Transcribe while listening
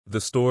The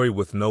Story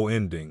with No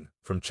Ending,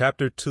 from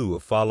Chapter 2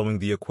 of Following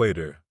the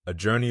Equator, A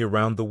Journey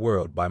Around the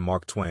World by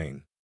Mark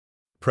Twain.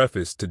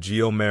 Preface to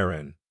Geo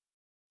Marin.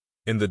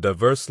 In the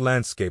diverse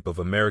landscape of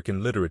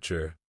American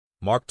literature,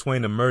 Mark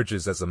Twain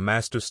emerges as a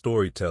master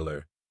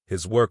storyteller,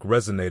 his work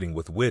resonating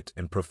with wit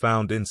and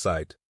profound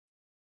insight.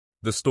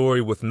 The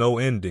Story with No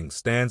Ending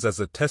stands as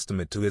a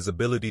testament to his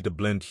ability to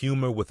blend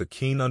humor with a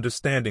keen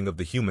understanding of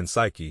the human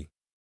psyche.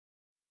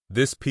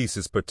 This piece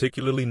is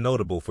particularly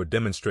notable for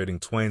demonstrating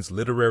Twain's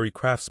literary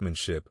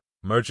craftsmanship,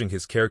 merging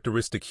his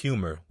characteristic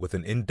humor with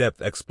an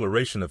in-depth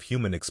exploration of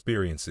human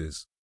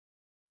experiences.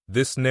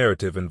 This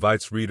narrative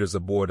invites readers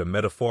aboard a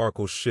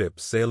metaphorical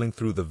ship sailing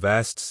through the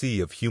vast sea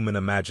of human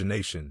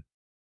imagination.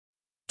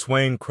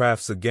 Twain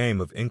crafts a game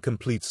of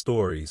incomplete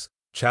stories,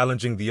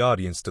 challenging the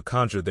audience to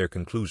conjure their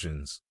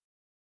conclusions.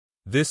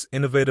 This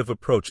innovative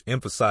approach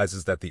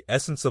emphasizes that the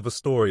essence of a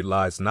story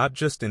lies not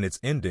just in its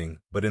ending,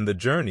 but in the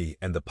journey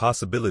and the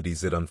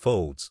possibilities it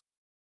unfolds.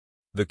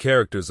 The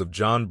characters of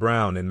John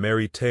Brown and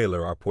Mary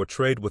Taylor are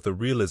portrayed with a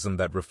realism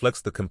that reflects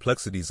the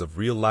complexities of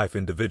real-life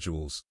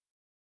individuals.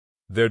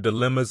 Their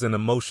dilemmas and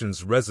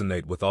emotions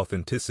resonate with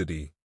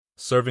authenticity,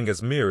 serving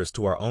as mirrors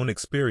to our own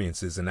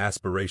experiences and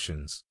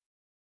aspirations.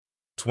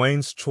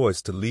 Twain's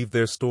choice to leave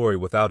their story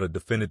without a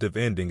definitive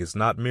ending is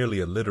not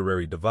merely a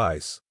literary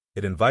device.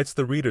 It invites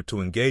the reader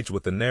to engage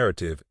with the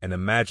narrative and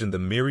imagine the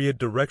myriad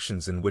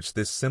directions in which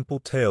this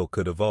simple tale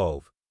could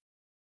evolve.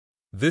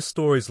 This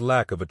story's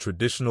lack of a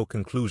traditional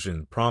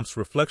conclusion prompts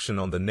reflection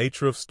on the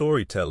nature of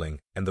storytelling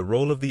and the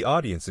role of the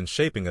audience in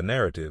shaping a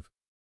narrative.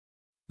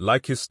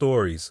 Like his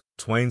stories,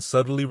 Twain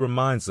subtly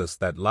reminds us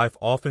that life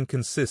often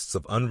consists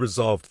of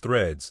unresolved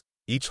threads,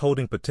 each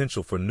holding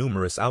potential for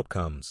numerous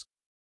outcomes.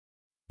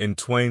 In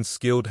Twain's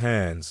skilled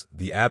hands,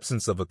 the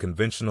absence of a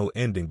conventional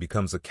ending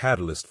becomes a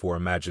catalyst for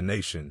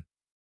imagination.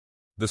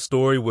 The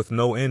Story with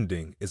No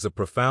Ending is a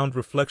profound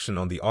reflection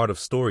on the art of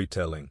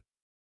storytelling.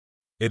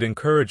 It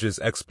encourages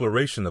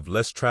exploration of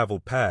less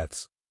traveled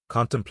paths,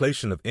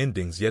 contemplation of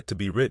endings yet to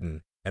be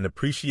written, and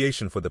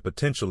appreciation for the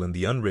potential in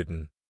the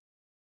unwritten.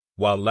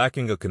 While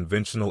lacking a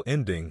conventional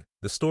ending,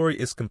 the story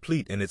is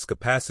complete in its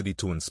capacity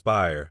to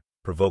inspire,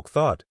 provoke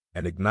thought,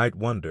 and ignite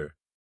wonder.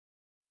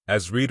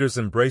 As readers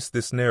embrace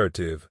this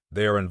narrative,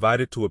 they are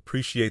invited to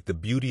appreciate the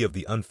beauty of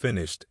the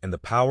unfinished and the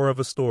power of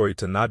a story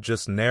to not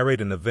just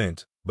narrate an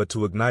event, but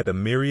to ignite a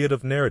myriad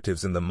of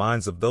narratives in the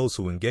minds of those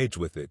who engage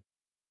with it.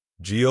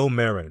 Geo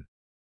Marin.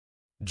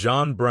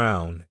 John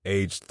Brown,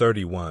 aged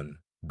 31,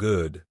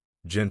 good,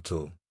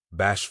 gentle,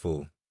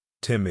 bashful,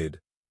 timid,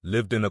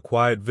 lived in a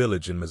quiet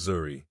village in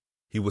Missouri.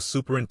 He was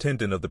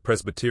superintendent of the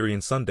Presbyterian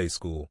Sunday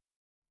School.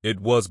 It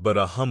was but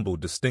a humble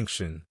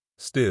distinction.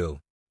 Still,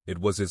 it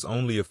was his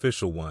only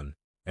official one,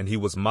 and he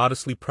was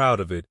modestly proud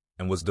of it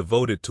and was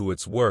devoted to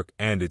its work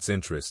and its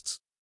interests.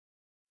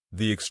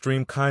 The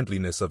extreme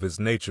kindliness of his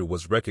nature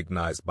was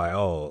recognized by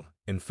all.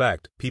 In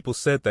fact, people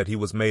said that he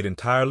was made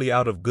entirely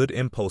out of good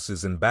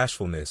impulses and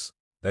bashfulness,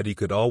 that he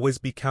could always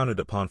be counted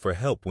upon for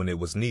help when it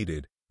was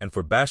needed, and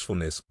for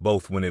bashfulness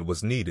both when it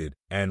was needed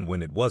and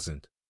when it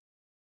wasn't.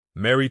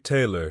 Mary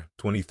Taylor,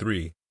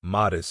 23,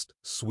 modest,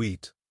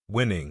 sweet,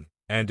 winning,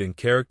 and in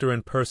character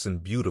and person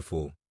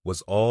beautiful,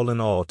 was all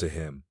in all to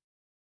him.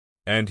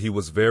 And he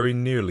was very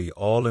nearly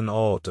all in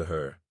all to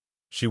her.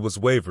 She was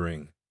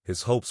wavering,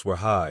 his hopes were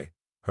high.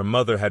 Her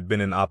mother had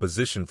been in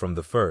opposition from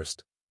the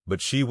first,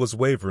 but she was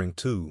wavering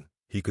too,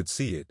 he could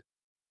see it.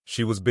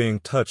 She was being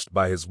touched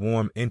by his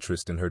warm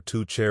interest in her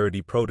two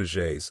charity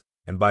protégés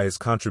and by his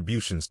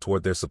contributions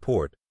toward their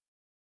support.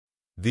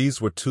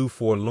 These were two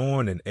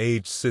forlorn and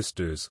aged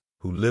sisters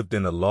who lived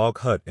in a log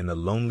hut in a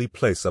lonely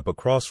place up a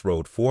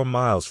crossroad 4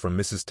 miles from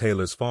Mrs.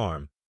 Taylor's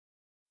farm.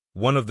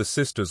 One of the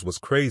sisters was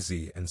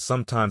crazy and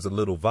sometimes a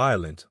little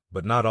violent,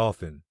 but not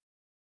often.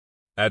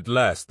 At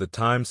last the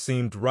time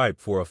seemed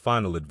ripe for a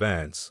final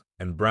advance,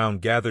 and Brown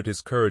gathered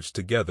his courage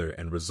together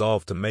and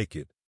resolved to make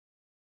it.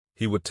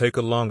 He would take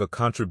along a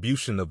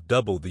contribution of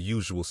double the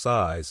usual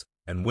size,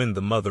 and win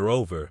the mother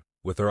over.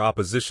 With her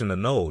opposition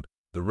annulled,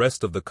 the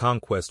rest of the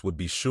conquest would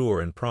be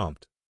sure and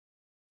prompt.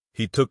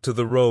 He took to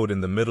the road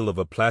in the middle of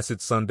a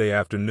placid Sunday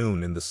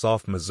afternoon in the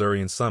soft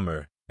Missourian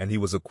summer, and he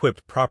was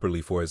equipped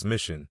properly for his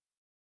mission.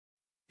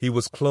 He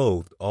was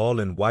clothed all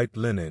in white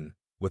linen,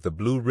 with a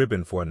blue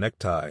ribbon for a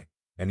necktie,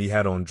 and he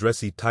had on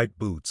dressy tight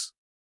boots.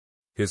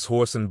 His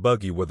horse and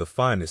buggy were the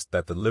finest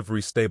that the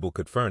livery stable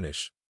could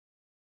furnish.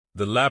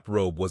 The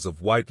lap-robe was of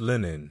white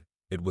linen,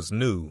 it was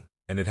new,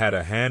 and it had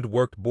a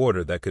hand-worked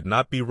border that could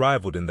not be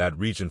rivaled in that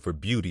region for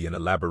beauty and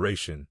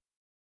elaboration.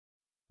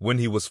 When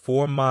he was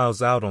 4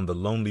 miles out on the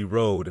lonely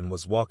road and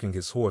was walking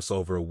his horse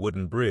over a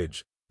wooden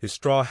bridge, his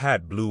straw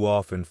hat blew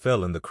off and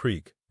fell in the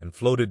creek, and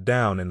floated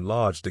down and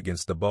lodged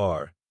against a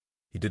bar.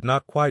 He did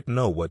not quite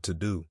know what to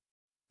do.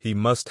 He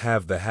must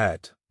have the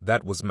hat,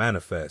 that was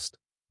manifest,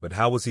 but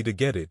how was he to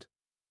get it?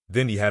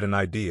 Then he had an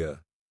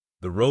idea.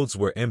 The roads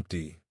were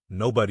empty,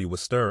 nobody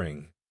was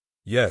stirring.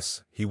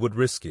 Yes, he would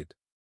risk it.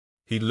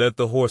 He led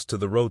the horse to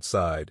the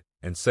roadside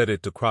and set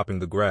it to cropping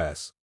the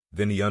grass.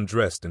 Then he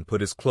undressed and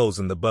put his clothes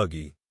in the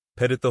buggy.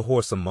 petted the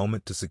horse a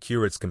moment to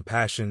secure its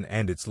compassion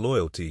and its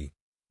loyalty,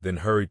 then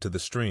hurried to the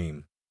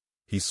stream.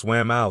 He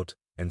swam out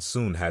and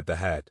soon had the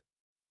hat.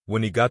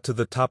 When he got to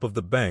the top of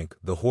the bank,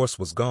 the horse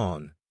was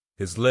gone.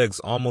 His legs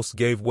almost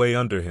gave way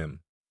under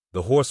him.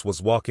 The horse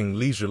was walking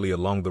leisurely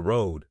along the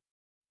road.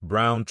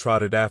 Brown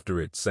trotted after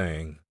it,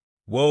 saying,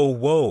 "Whoa,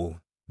 whoa,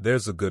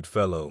 there's a good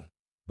fellow."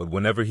 But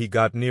whenever he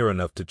got near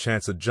enough to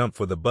chance a jump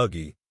for the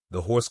buggy,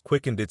 the horse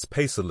quickened its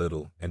pace a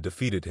little and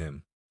defeated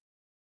him.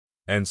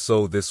 And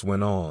so this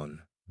went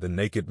on, the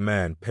naked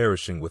man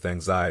perishing with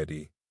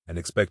anxiety and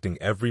expecting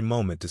every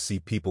moment to see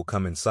people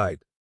come in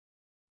sight.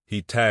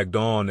 He tagged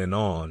on and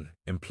on,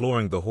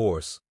 imploring the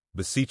horse,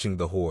 beseeching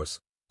the horse,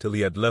 till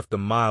he had left a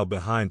mile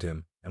behind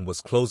him and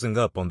was closing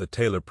up on the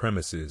Taylor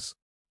premises.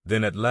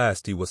 Then at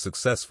last he was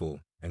successful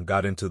and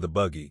got into the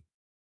buggy.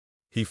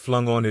 He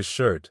flung on his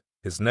shirt,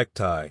 his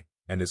necktie,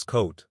 and his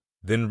coat,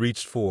 then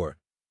reached for,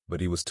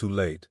 but he was too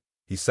late.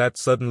 He sat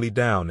suddenly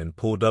down and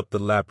pulled up the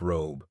lap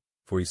robe,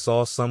 for he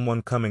saw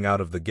someone coming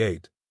out of the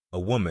gate, a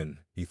woman,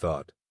 he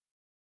thought.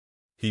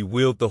 He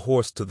wheeled the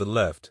horse to the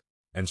left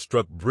and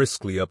struck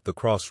briskly up the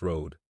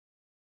crossroad.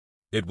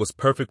 It was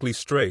perfectly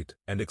straight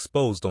and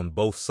exposed on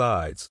both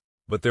sides,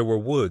 but there were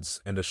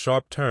woods and a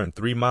sharp turn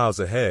 3 miles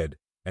ahead,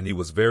 and he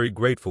was very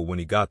grateful when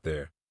he got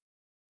there.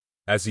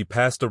 As he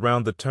passed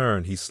around the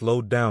turn, he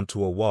slowed down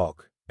to a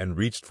walk and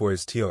reached for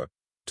his tiara.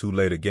 Too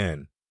late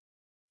again.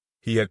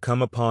 He had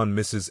come upon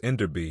Mrs.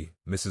 Enderby,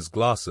 Mrs.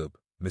 Glossop,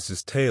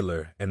 Mrs.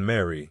 Taylor, and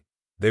Mary.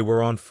 They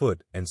were on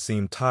foot and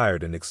seemed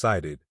tired and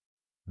excited.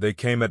 They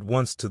came at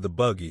once to the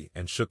buggy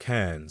and shook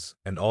hands,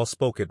 and all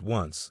spoke at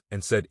once,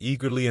 and said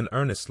eagerly and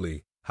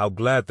earnestly how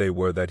glad they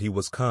were that he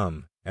was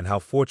come, and how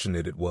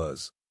fortunate it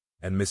was.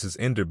 And Mrs.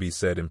 Enderby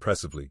said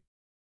impressively,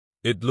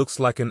 "It looks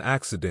like an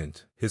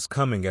accident, his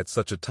coming at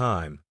such a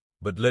time,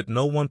 but let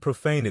no one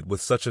profane it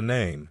with such a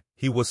name.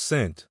 He was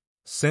sent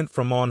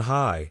from on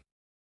high."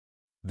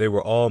 They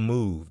were all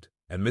moved,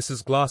 and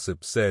Mrs.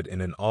 Glossop said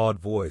in an awed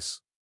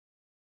voice,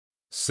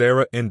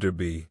 "Sarah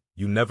Enderby,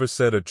 you never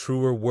said a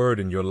truer word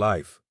in your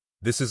life.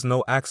 This is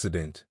no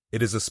accident,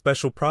 it is a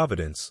special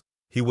providence.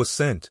 He was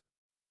sent.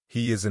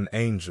 He is an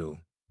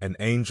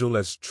angel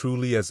as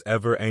truly as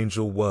ever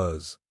angel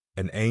was,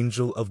 an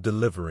angel of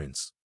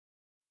deliverance.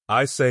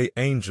 I say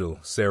angel,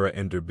 Sarah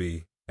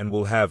Enderby, and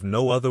will have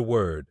no other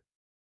word.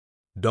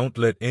 Don't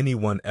let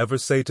anyone ever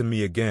say to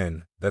me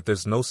again that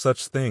there's no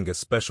such thing as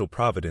special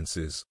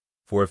providences,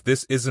 for if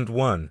this isn't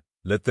one,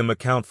 let them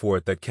account for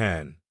it that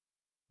can."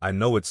 "I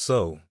know it's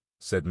so,"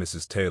 said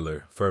Mrs.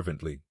 Taylor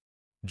fervently.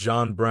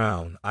 "John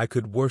Brown, I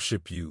could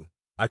worship you.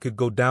 I could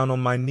go down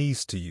on my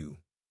knees to you.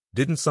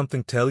 Didn't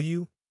something tell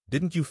you?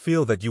 Didn't you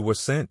feel that you were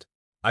sent?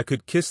 I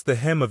could kiss the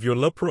hem of your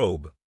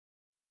laprobe."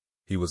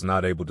 He was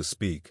not able to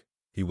speak.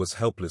 He was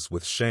helpless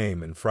with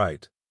shame and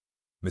fright.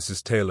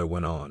 Mrs. Taylor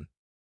went on.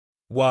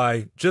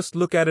 "Why, just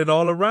look at it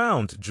all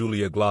around,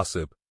 Julia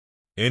Glossop.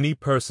 Any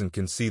person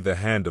can see the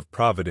hand of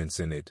Providence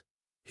in it.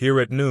 Here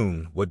at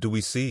noon, what do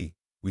we see?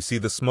 We see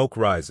the smoke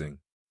rising.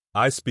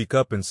 I speak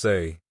up and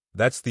say,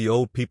 that's the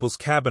old people's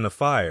cabin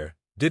afire,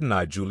 didn't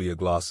I, Julia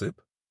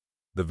Glossop?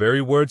 The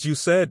very words you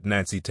said,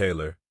 Nancy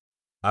Taylor.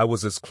 I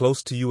was as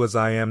close to you as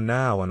I am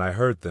now, and I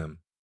heard them.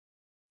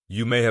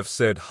 You may have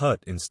said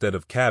hut instead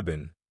of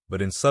cabin,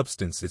 but in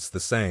substance it's the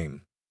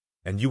same.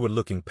 And you were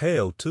looking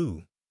pale,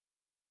 too."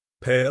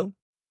 "Pale?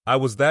 I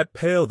was that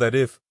pale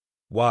that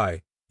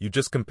why, you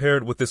just compare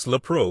it with this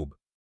laprobe."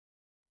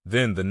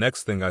 Then the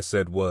next thing I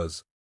said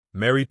was,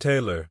 "Mary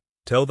Taylor,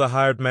 tell the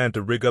hired man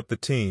to rig up the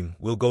team,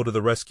 we'll go to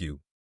the rescue."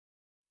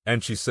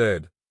 And she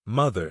said,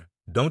 "Mother,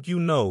 don't you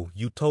know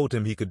you told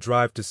him he could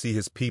drive to see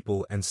his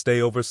people and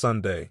stay over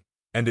Sunday?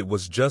 And it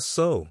was just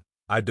so.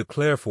 I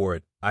declare for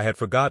it, I had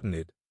forgotten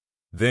it."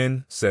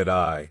 "Then," said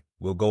I,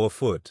 "we'll go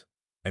afoot."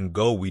 And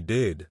go we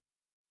did,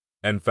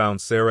 and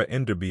found Sarah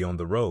Enderby on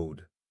the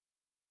road.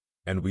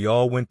 "And we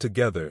all went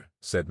together,"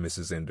 said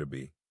Mrs.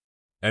 Enderby,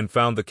 "and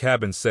found the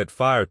cabin set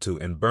fire to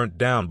and burnt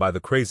down by the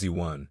crazy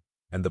one,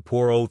 and the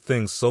poor old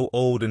things so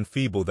old and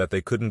feeble that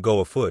they couldn't go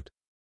afoot.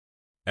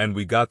 And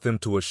we got them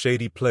to a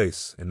shady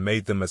place and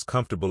made them as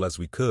comfortable as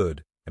we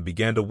could, and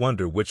began to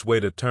wonder which way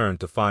to turn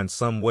to find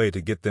some way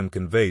to get them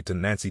conveyed to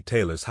Nancy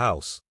Taylor's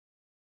house.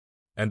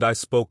 And I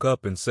spoke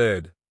up and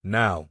said,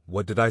 now,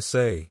 what did I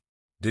say?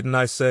 Didn't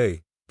I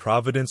say,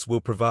 Providence will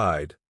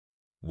provide?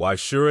 Why,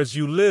 sure as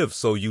you live,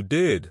 so you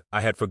did.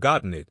 I had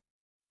forgotten it."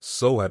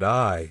 "So had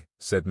I,"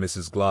 said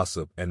Mrs.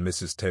 Glossop and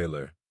Mrs.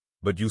 Taylor.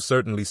 "But you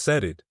certainly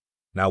said it.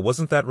 Now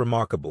wasn't that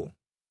remarkable?"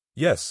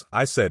 "Yes,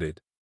 I said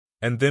it.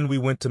 And then we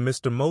went to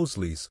Mr.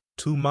 Mosley's,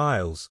 2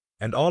 miles,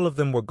 and all of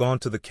them were gone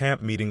to the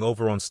camp meeting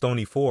over on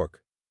Stony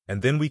Fork.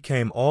 And then we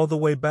came all the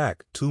way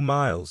back, 2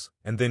 miles,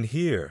 and then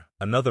here,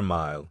 another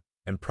mile,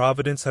 and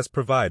Providence has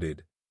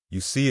provided. You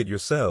see it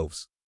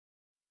yourselves."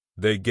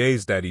 They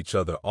gazed at each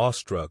other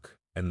awestruck,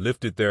 and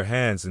lifted their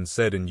hands and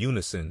said in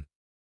unison,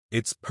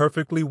 "It's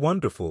perfectly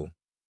wonderful."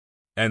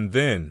 "And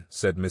then,"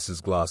 said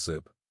Mrs.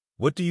 Glossop,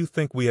 "what do you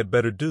think we had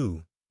better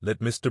do? Let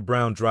Mr.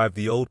 Brown drive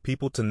the old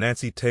people to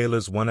Nancy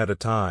Taylor's one at a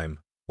time,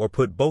 or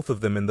put both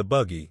of them in the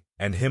buggy,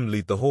 And him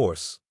lead the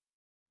horse?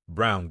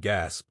 Brown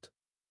gasped.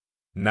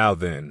 Now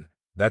then,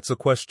 that's a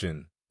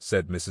question,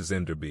 said Mrs.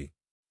 Enderby.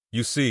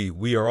 You see,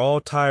 we are all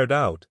tired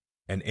out,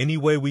 and any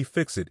way we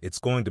fix it, it's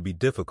going to be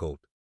difficult.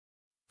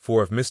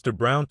 For if Mr.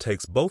 Brown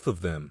takes both of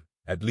them,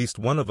 at least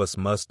one of us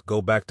must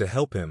go back to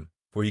help him,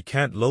 for he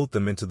can't load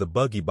them into the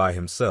buggy by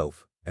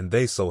himself, and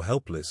they so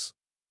helpless.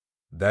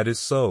 That is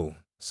so,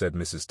 said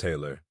Mrs.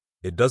 Taylor.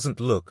 It doesn't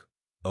look.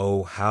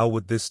 Oh, how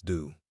would this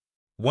do?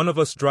 One of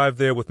us drive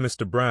there with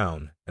Mr.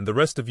 Brown, and the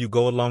rest of you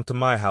go along to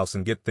my house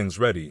and get things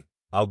ready.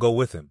 I'll go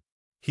with him.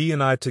 He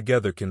and I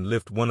together can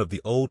lift one of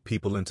the old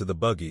people into the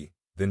buggy,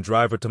 then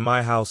drive her to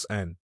my house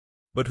and—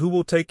 But who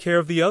will take care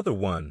of the other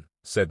one?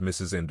 Said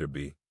Mrs.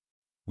 Enderby.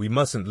 We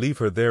mustn't leave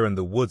her there in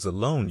the woods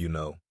alone, you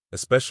know,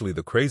 especially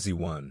the crazy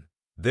one.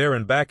 There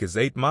and back is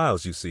 8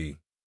 miles, you see.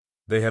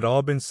 They had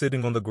all been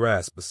sitting on the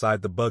grass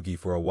beside the buggy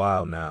for a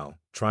while now,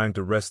 trying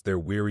to rest their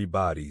weary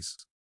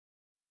bodies.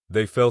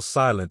 They fell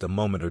silent a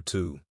moment or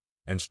two,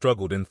 and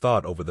struggled in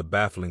thought over the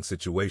baffling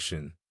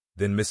situation.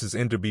 Then Mrs.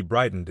 Enderby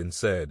brightened and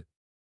said,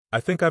 I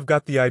think I've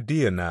got the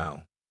idea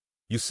now.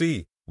 You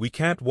see, we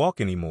can't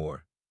walk any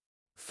more.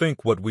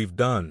 Think what we've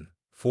done.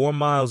 4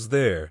 miles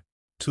there,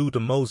 2 to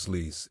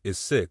Mosley's is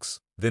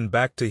 6, then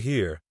back to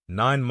here,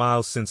 9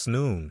 miles since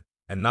noon,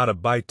 and not a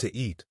bite to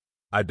eat.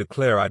 I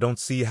declare I don't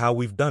see how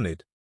we've done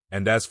it,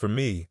 and as for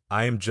me,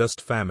 I am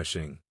just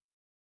famishing.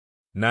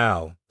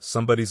 Now,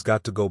 somebody's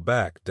got to go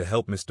back to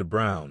help Mr.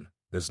 Brown.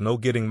 There's no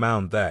getting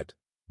round that,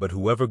 but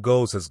whoever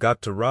goes has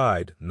got to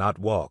ride, not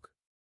walk.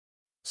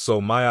 So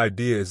my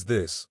idea is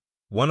this.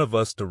 One of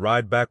us to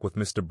ride back with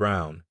Mr.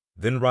 Brown,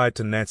 then ride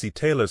to Nancy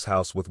Taylor's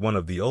house with one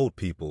of the old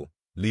people,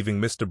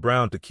 leaving Mr.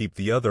 Brown to keep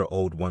the other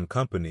old one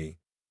company.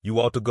 You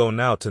ought to go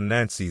now to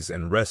Nancy's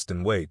and rest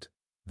and wait.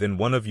 Then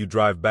one of you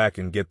drive back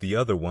and get the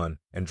other one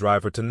and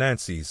drive her to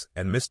Nancy's,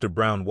 and Mr.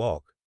 Brown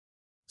walk.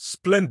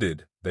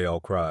 Splendid, they all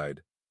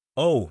cried.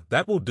 Oh,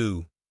 that will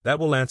do. That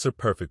will answer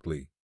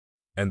perfectly.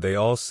 And they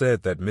all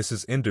said that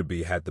Mrs.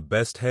 Enderby had the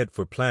best head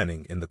for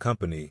planning in the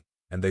company,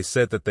 and they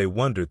said that they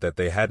wondered that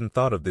they hadn't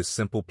thought of this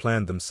simple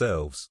plan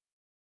themselves.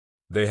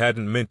 They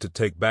hadn't meant to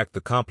take back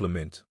the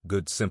compliment,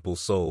 good simple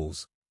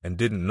souls, and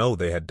didn't know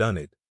they had done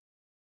it.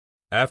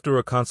 After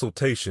a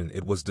consultation,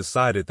 it was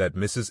decided that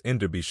Mrs.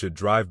 Enderby should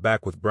drive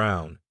back with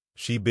Brown,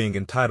 she being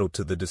entitled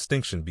to the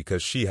distinction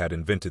because she had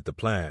invented the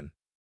plan.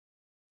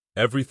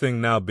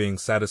 Everything now being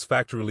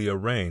satisfactorily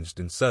arranged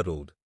and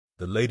settled,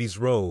 the ladies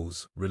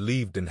rose,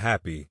 relieved and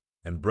happy,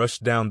 and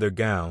brushed down their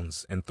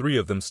gowns, and 3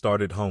 of them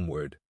started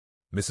homeward.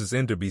 Mrs.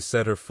 Enderby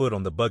set her foot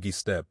on the buggy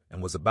step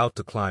and was about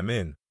to climb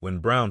in, when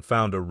Brown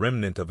found a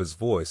remnant of his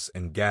voice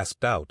and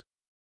gasped out,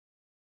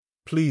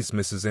 Please,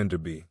 Mrs.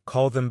 Enderby,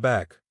 call them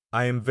back.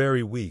 I am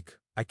very weak.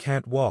 I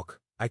can't walk.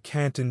 I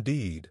can't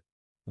indeed.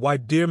 Why,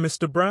 dear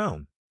Mr.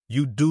 Brown,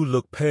 you do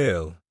look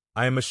pale.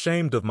 I am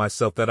ashamed of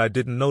myself that I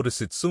didn't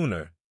notice it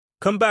sooner.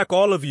 Come back,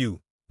 all of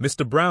you.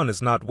 Mr. Brown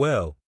is not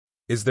well.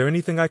 Is there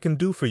anything I can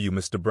do for you,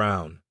 Mr.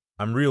 Brown?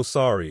 I'm real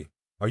sorry.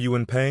 Are you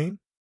in pain?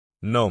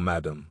 No,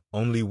 madam,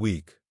 only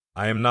weak.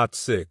 I am not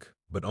sick,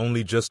 but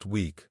only just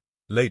weak.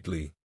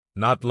 Lately.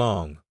 Not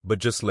long, but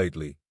just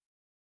lately.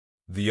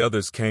 The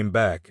others came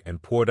back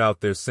and poured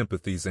out their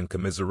sympathies and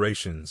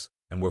commiserations,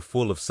 and were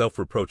full of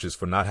self-reproaches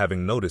for not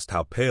having noticed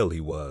how pale he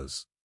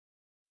was.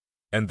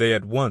 And they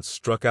at once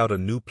struck out a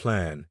new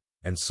plan,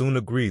 and soon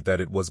agreed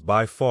that it was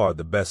by far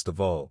the best of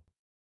all.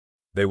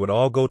 They would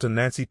all go to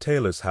Nancy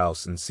Taylor's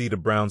house and see to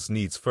Brown's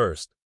needs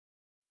first.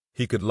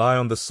 He could lie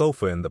on the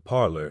sofa in the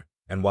parlor,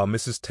 and while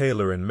Mrs.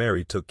 Taylor and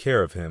Mary took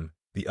care of him,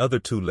 the other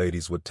 2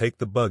 ladies would take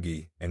the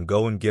buggy and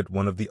go and get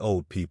one of the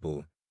old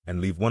people, and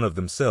leave one of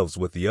themselves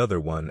with the other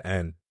one,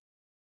 and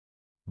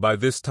by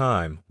this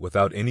time,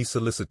 without any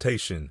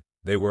solicitation,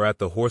 they were at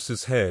the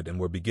horse's head and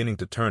were beginning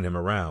to turn him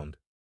around.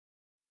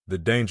 The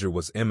danger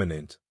was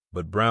imminent,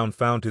 but Brown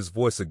found his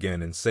voice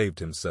again and saved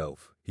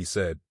himself. He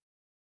said,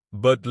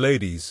 But,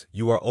 ladies,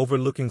 you are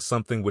overlooking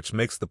something which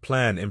makes the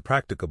plan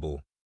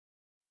impracticable.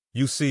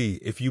 You see,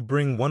 if you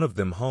bring one of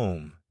them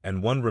home,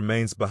 and one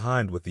remains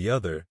behind with the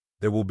other,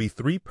 there will be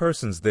 3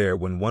 persons there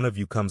when one of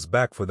you comes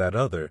back for that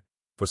other,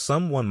 for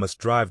someone must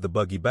drive the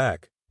buggy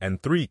back,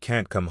 and 3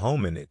 can't come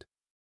home in it.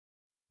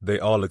 They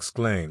all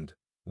exclaimed,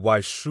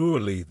 Why,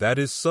 surely that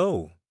is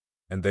so,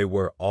 and they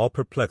were all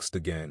perplexed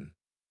again.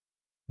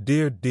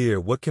 Dear, dear,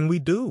 what can we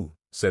do?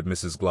 Said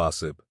Mrs.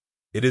 Glossop.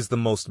 It is the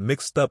most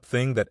mixed-up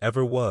thing that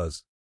ever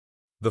was.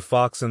 The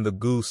fox and the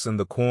goose and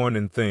the corn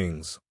and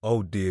things,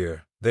 oh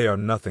dear, they are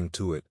nothing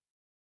to it.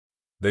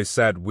 They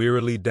sat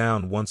wearily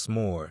down once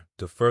more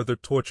to further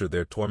torture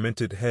their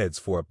tormented heads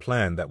for a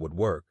plan that would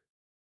work.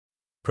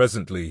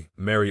 Presently,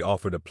 Mary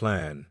offered a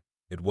plan.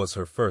 It was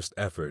her first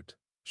effort.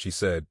 She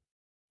said,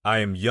 I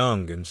am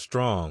young and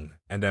strong,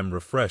 and am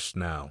refreshed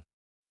now.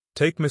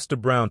 Take Mr.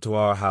 Brown to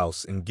our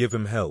house and give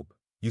him help.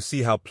 You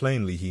see how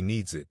plainly he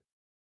needs it.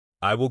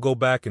 I will go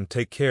back and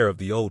take care of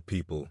the old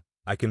people.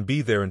 I can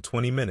be there in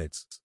 20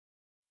 minutes.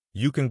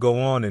 You can go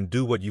on and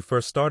do what you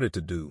first started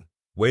to do.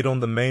 Wait on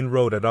the main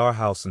road at our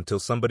house until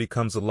somebody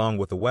comes along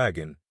with a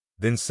wagon.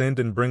 Then send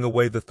and bring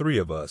away the three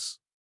of us.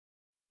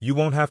 You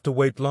won't have to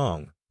wait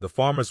long. The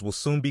farmers will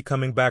soon be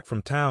coming back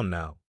from town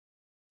now.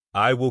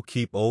 I will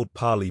keep old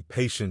Polly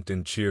patient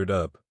and cheered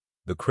up.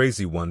 The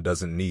crazy one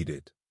doesn't need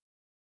it.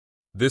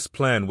 This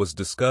plan was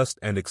discussed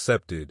and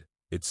accepted.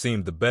 It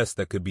seemed the best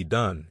that could be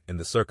done in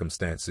the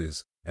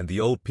circumstances, and the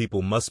old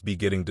people must be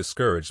getting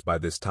discouraged by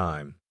this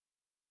time.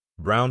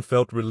 Brown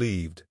felt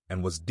relieved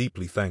and was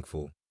deeply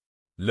thankful.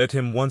 Let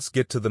him once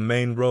get to the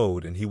main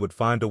road and he would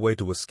find a way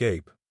to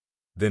escape.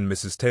 Then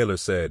Mrs. Taylor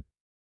said,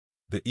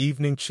 "The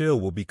evening chill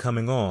will be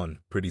coming on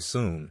pretty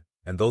soon,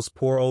 and those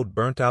poor old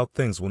burnt-out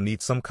things will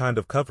need some kind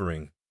of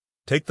covering.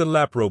 Take the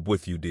lap-robe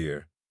with you,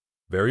 dear."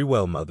 "Very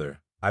well,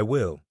 Mother, I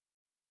will."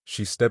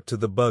 She stepped to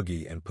the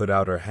buggy and put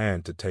out her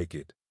hand to take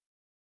it.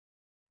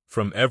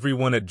 From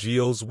everyone at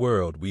Geo's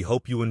World, we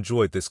hope you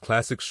enjoyed this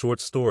classic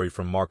short story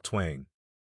from Mark Twain.